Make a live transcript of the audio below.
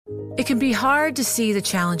It can be hard to see the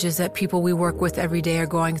challenges that people we work with every day are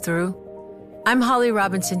going through. I'm Holly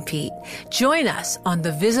Robinson Peete. Join us on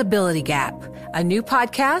The Visibility Gap, a new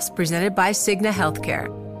podcast presented by Cigna Healthcare.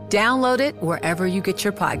 Download it wherever you get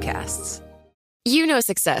your podcasts. You know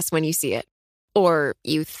success when you see it. Or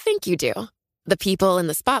you think you do. The people in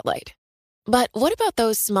the spotlight. But what about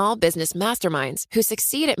those small business masterminds who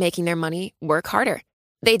succeed at making their money work harder?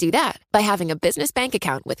 They do that by having a business bank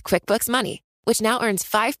account with QuickBooks Money, which now earns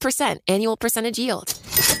 5% annual percentage yield.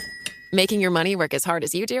 Making your money work as hard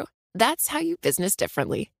as you do? That's how you business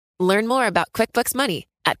differently. Learn more about QuickBooks Money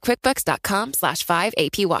at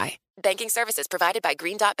quickbooks.com/5APY. Banking services provided by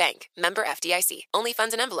Green Dot Bank. Member FDIC. Only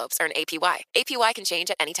funds and envelopes earn APY. APY can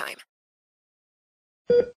change at any time.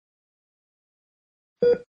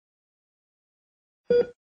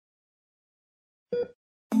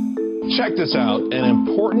 Check this out. An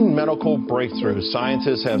important medical breakthrough.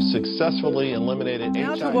 Scientists have successfully eliminated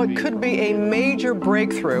now HIV. to what could be a major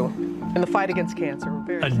breakthrough in the fight against cancer.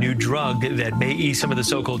 A new drug that may ease some of the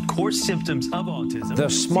so-called core symptoms of autism. The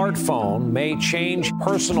smartphone may change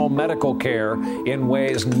personal medical care in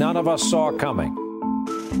ways none of us saw coming.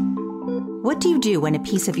 What do you do when a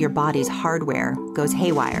piece of your body's hardware goes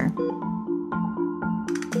haywire?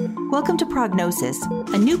 Welcome to Prognosis,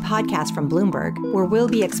 a new podcast from Bloomberg, where we'll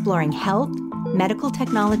be exploring health, medical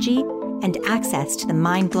technology, and access to the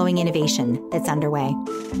mind-blowing innovation that's underway.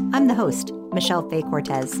 I'm the host, Michelle Fay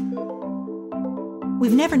Cortez.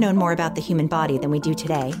 We've never known more about the human body than we do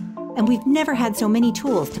today, and we've never had so many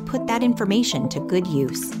tools to put that information to good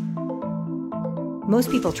use. Most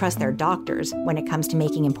people trust their doctors when it comes to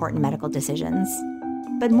making important medical decisions.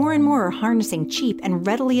 But more and more are harnessing cheap and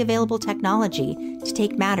readily available technology to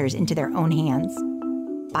take matters into their own hands.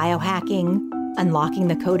 Biohacking, unlocking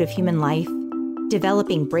the code of human life,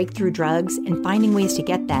 developing breakthrough drugs, and finding ways to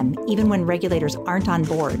get them even when regulators aren't on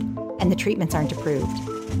board and the treatments aren't approved.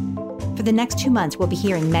 For the next 2 months, we'll be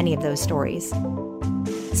hearing many of those stories.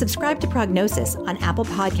 Subscribe to Prognosis on Apple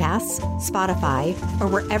Podcasts, Spotify, or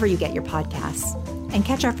wherever you get your podcasts. And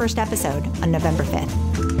catch our first episode on November 5th.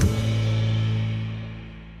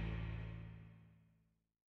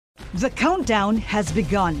 The countdown has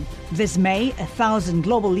begun. This May, 1,000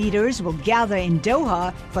 global leaders will gather in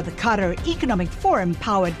Doha for the Qatar Economic Forum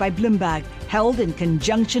powered by Bloomberg, held in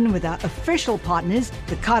conjunction with our official partners,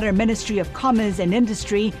 the Qatar Ministry of Commerce and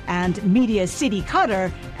Industry and Media City Qatar,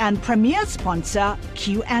 and premier sponsor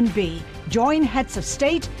QNB. Join heads of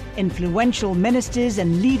state, influential ministers,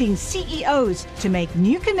 and leading CEOs to make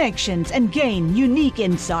new connections and gain unique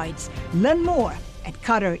insights. Learn more at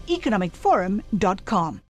QatarEconomicForum.com.